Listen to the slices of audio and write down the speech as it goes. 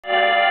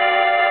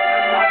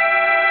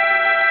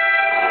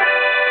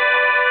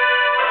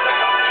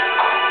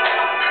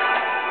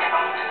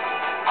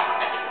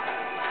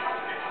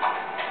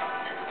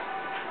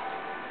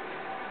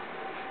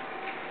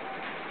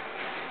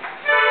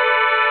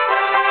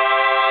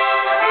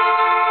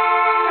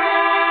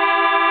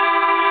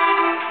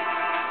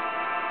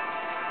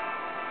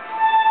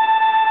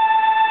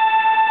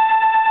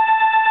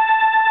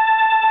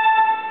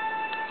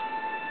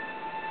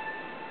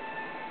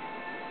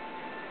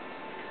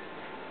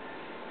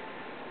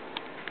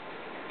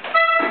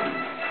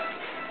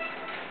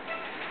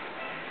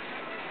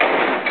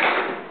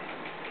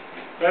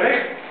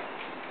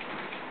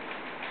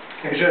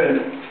schön.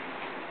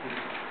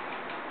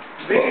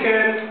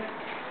 Winken.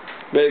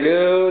 Very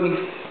good.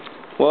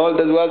 Well,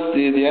 that was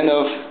the end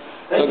of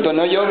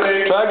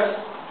Dr.Nojoke tracks.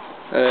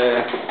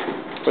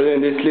 We're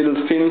doing this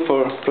little film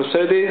for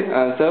prosody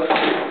and stuff.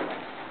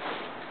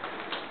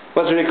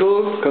 Was really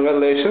cool.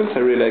 Congratulations. I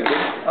really like it.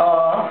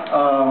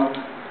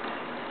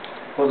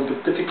 Was a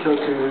bit difficult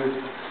to.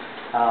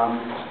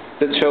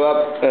 Let's show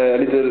up a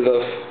little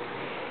of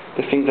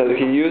the things that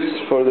he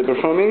used for the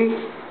performing.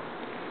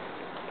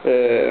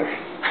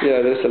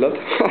 Yeah, there's a lot.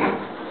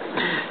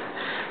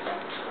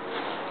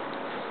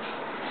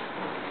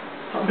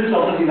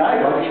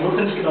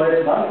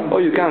 Oh,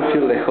 you can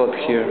feel the hot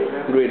here,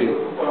 really.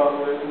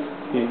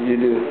 You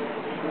do.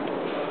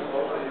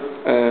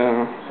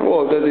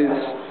 Well, that is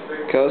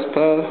chaos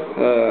pad,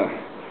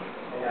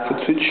 foot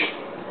switch,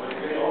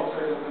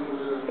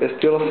 a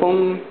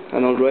stylophone,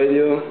 an old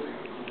radio,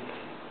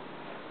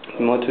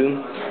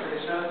 Motu,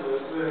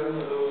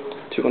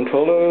 2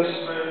 controllers,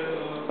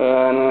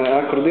 an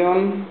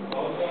accordion,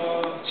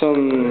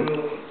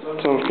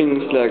 some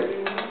things like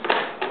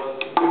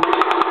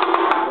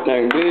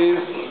this,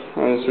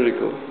 and it's really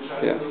cool.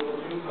 Yeah.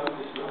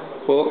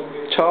 Well,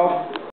 ciao.